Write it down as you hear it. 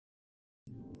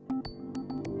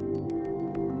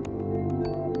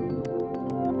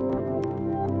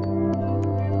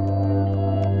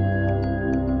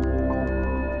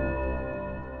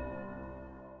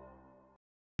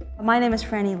My name is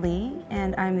Franny Lee,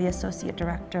 and I'm the Associate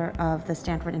Director of the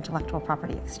Stanford Intellectual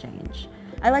Property Exchange.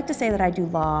 I like to say that I do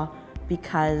law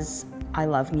because I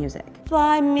love music.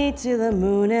 Fly me to the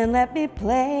moon and let me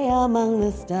play among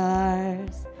the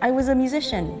stars. I was a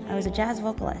musician, I was a jazz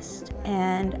vocalist,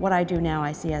 and what I do now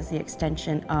I see as the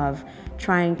extension of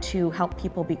trying to help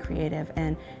people be creative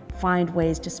and find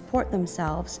ways to support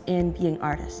themselves in being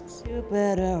artists.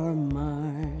 Jupiter or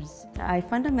Mars. I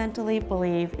fundamentally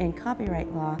believe in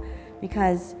copyright law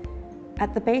because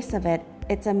at the base of it,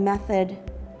 it's a method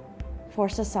for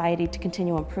society to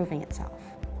continue improving itself.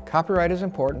 Copyright is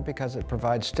important because it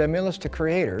provides stimulus to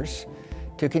creators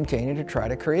to continue to try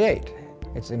to create.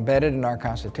 It's embedded in our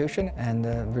Constitution, and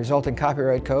the resulting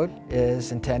copyright code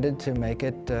is intended to make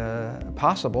it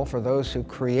possible for those who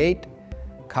create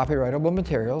copyrightable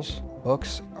materials,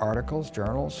 books, articles,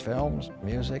 journals, films,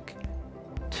 music,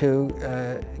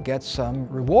 to get some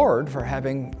reward for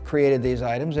having created these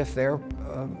items if they're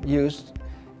used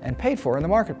and paid for in the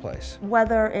marketplace.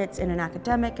 Whether it's in an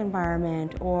academic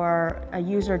environment or a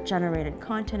user-generated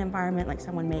content environment, like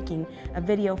someone making a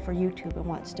video for YouTube and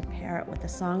wants to pair it with a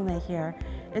song they hear,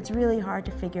 it's really hard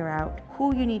to figure out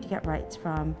who you need to get rights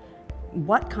from,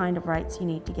 what kind of rights you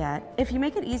need to get. If you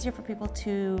make it easier for people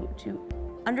to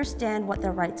understand what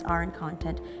their rights are in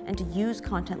content and to use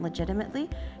content legitimately,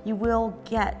 you will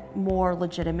get more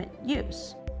legitimate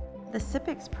use. The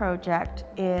SIPX project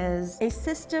is a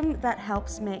system that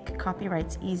helps make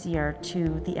copyrights easier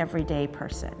to the everyday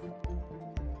person.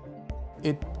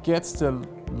 It gets the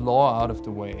law out of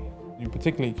the way.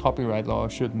 Particularly copyright law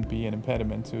shouldn't be an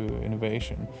impediment to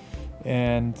innovation.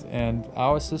 And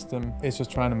our system is just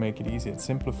trying to make it easy. It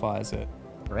simplifies it.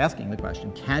 We're asking the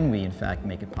question, can we in fact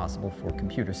make it possible for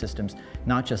computer systems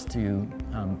not just to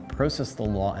process the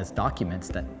law as documents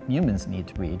that humans need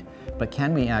to read, but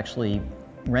can we actually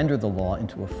render the law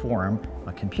into a form,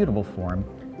 a computable form,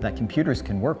 that computers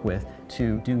can work with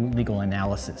to do legal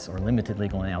analysis or limited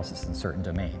legal analysis in certain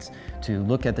domains, to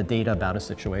look at the data about a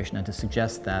situation and to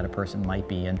suggest that a person might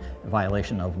be in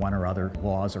violation of one or other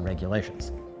laws or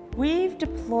regulations. We've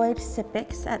deployed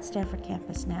SIPX at Stanford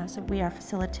campus now, so we are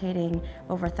facilitating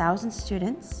over 1,000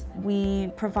 students.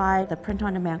 We provide the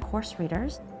print-on-demand course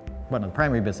readers. One of the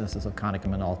primary businesses of Konica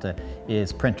Minolta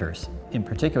is printers. In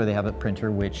particular, they have a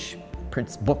printer which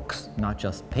prints books, not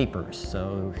just papers.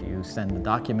 So if you send the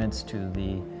documents to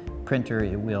the printer,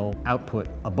 it will output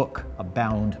a book, a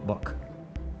bound book.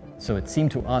 So it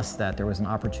seemed to us that there was an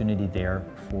opportunity there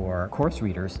for course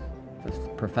readers. If the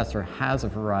professor has a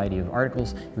variety of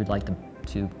articles, he would like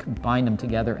to combine them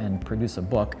together and produce a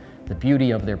book. The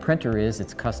beauty of their printer is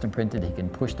it's custom printed. He can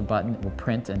push the button, it will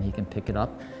print, and he can pick it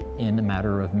up in a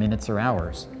matter of minutes or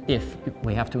hours. If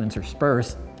we have to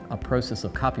intersperse a process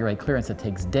of copyright clearance that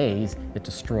takes days, it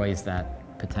destroys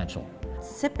that potential.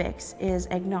 SIPX is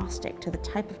agnostic to the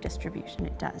type of distribution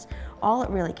it does. All it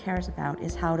really cares about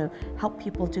is how to help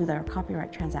people do their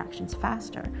copyright transactions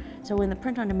faster. So in the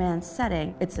print-on-demand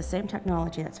setting, it's the same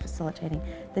technology that's facilitating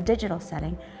the digital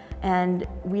setting, and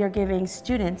we are giving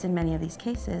students, in many of these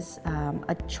cases,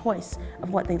 a choice of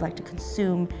what they'd like to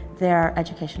consume their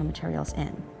educational materials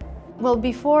in. Well,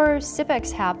 before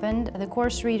SIPX happened, the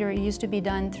course reader used to be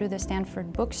done through the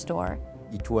Stanford bookstore.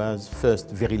 It was first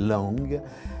very long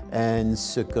and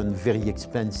second very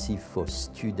expensive for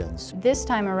students. This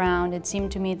time around, it seemed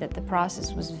to me that the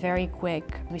process was very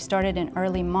quick. We started in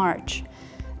early March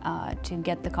to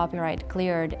get the copyright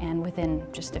cleared, and within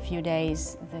just a few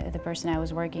days, the person I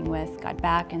was working with got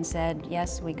back and said,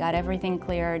 yes, we got everything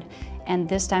cleared, and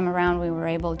this time around we were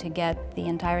able to get the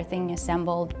entire thing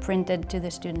assembled, printed to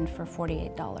the student for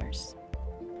 $48.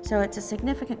 So it's a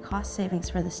significant cost savings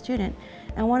for the student,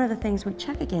 and one of the things we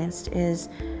check against is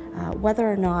whether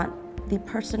or not the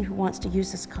person who wants to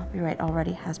use this copyright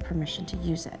already has permission to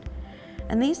use it.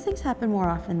 And these things happen more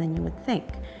often than you would think.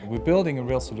 We're building a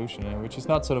real solution, which is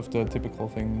not sort of the typical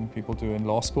thing people do in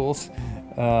law schools.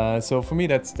 So for me,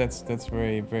 that's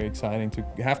very, very exciting to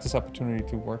have this opportunity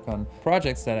to work on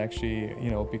projects that actually,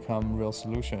 become real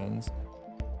solutions.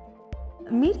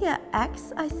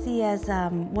 SIPX I see as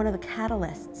one of the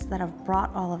catalysts that have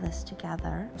brought all of this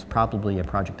together. It's probably a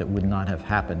project that would not have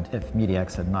happened if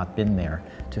SIPX had not been there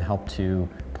to help to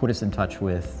put us in touch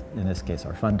with, in this case,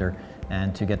 our funder,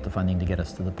 and to get the funding to get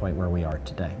us to the point where we are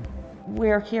today.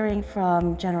 We're hearing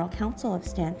from General Counsel of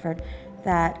Stanford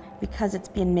that because it's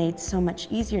been made so much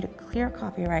easier to clear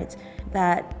copyrights,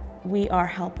 that we are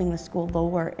helping the school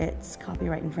lower its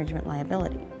copyright infringement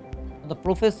liability. The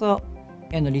professor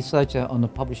and the researcher on the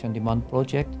Publish on Demand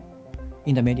project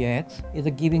in the SIPX is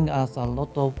giving us a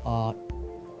lot of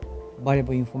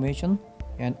valuable information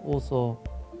and also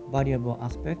valuable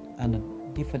aspect and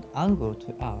different angle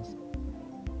to us.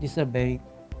 This is a very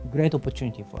great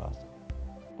opportunity for us.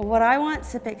 What I want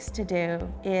SIPX to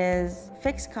do is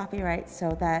fix copyright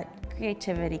so that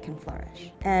creativity can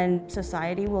flourish. And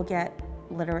society will get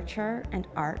literature and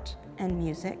art and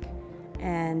music,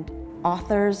 and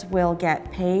authors will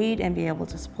get paid and be able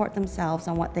to support themselves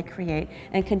on what they create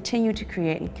and continue to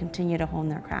create and continue to hone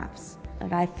their crafts.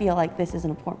 Like, I feel like this is an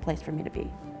important place for me to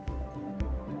be.